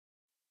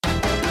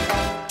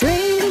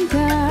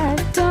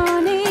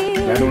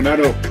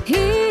Claro.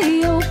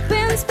 He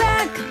opens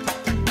back.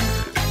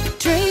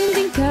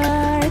 Trading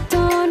card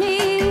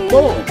Tony.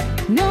 Oh.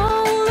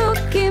 No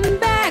looking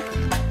back.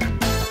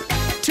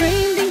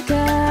 Trading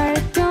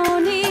card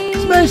Tony.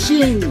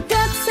 Smashing.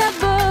 That's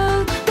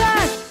about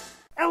that.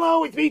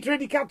 Hello, it's me,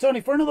 Trading Card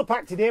Tony. For another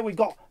pack today, we've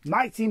got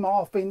Mighty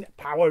Morphin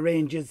Power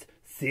Rangers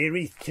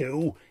Series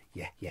 2.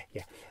 Yeah.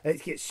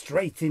 Let's get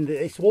straight into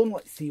this one.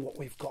 Let's see what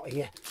we've got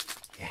here.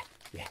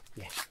 Yeah.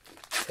 Let's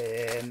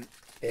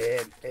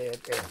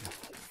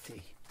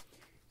see.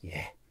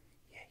 Yeah.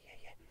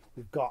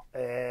 We've got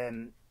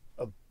a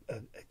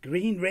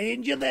Green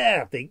Ranger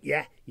there, I think.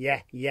 Yeah.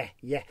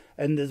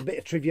 And there's a bit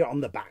of trivia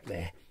on the back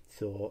there.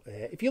 So,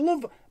 if you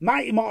love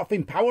Mighty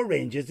Morphin Power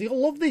Rangers,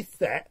 you'll love this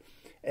set.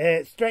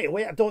 Straight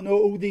away, I don't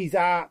know who these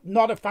are.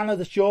 Not a fan of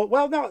the show.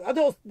 Well, no,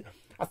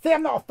 I say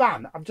I'm not a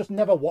fan. I've just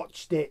never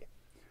watched it.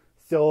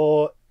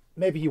 So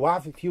maybe you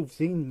have. If you've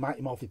seen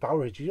Mighty Morphin Power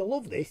Rangers, you'll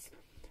love this.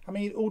 I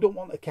mean, who don't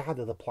want a card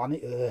of the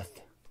planet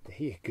Earth? There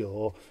you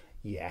go.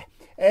 Yeah.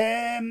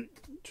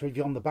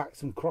 Trivia on the back,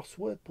 some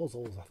crossword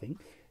puzzles, I think.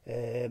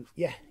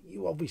 Yeah,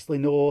 you obviously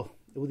know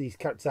who these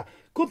characters are.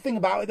 Good thing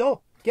about it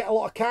though, get a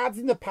lot of cards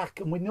in the pack,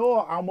 and we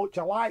know how much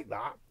I like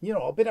that. You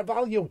know, a bit of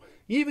value.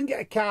 You even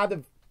get a card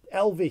of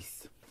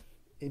Elvis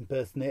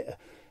impersonator.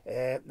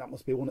 That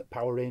must be one at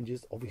Power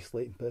Rangers,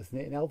 obviously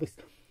impersonating Elvis.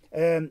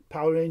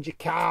 Power Ranger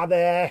car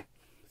there.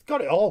 It's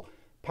got it all.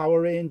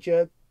 Power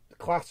Ranger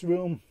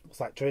classroom. Looks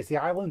like Tracy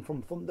Island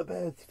from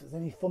Thunderbirds. If there's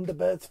any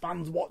Thunderbirds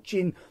fans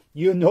watching,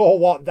 you know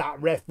what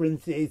that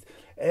reference is.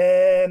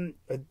 A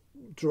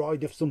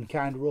droid of some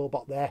kind,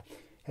 robot there.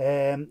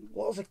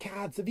 Lots of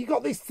cards. Have you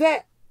got this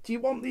set? Do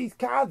you want these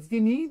cards? Do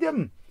you need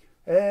them?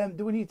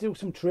 Do we need to do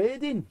some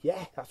trading?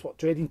 Yeah, that's what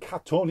Trading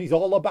Card Tony's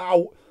all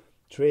about.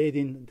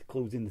 Trading, the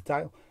clues in the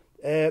title.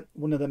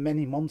 One of the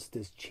many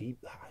monsters,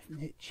 cheap,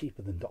 isn't it?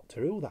 Cheaper than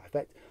Doctor Who, that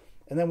effect.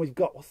 And then we've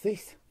got, what's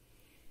this?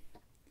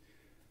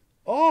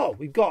 Oh,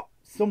 we've got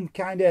some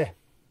kind of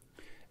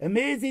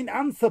amazing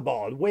answer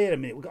board. Wait a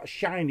minute, we've got a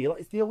shiny.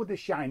 Let's deal with the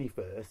shiny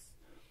first.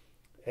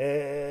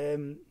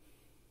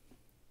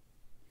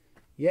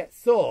 Yeah,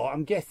 so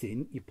I'm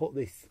guessing you put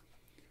this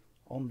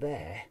on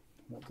there.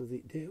 What does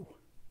it do?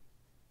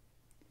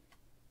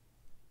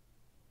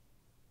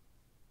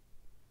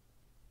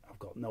 I've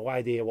got no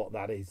idea what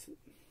that is.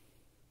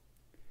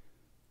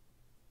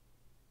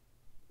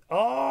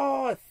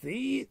 Oh, I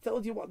see. It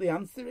tells you what the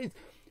answer is.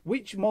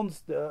 Which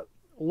monster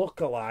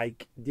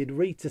look-alike did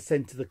Rita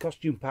send to the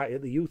costume party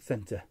at the youth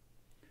centre?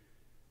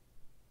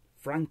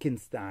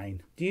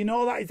 Frankenstein. Do you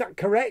know that? Is that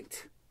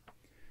correct?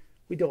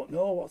 We don't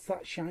know. What's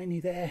that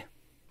shiny there?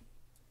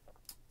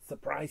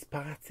 Surprise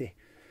party.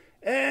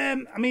 I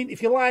mean,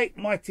 if you like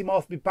Mighty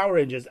Morphin Power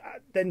Rangers,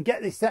 then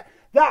get this set.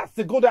 That's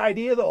a good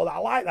idea, though. I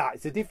like that.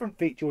 It's a different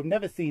feature. We've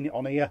never seen it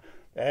on here.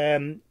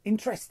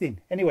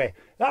 Interesting. Anyway,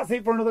 that's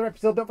it for another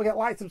episode. Don't forget,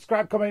 like,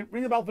 subscribe, comment,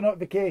 ring the bell for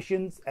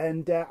notifications,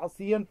 and I'll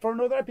see you for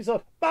another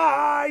episode.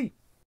 Bye!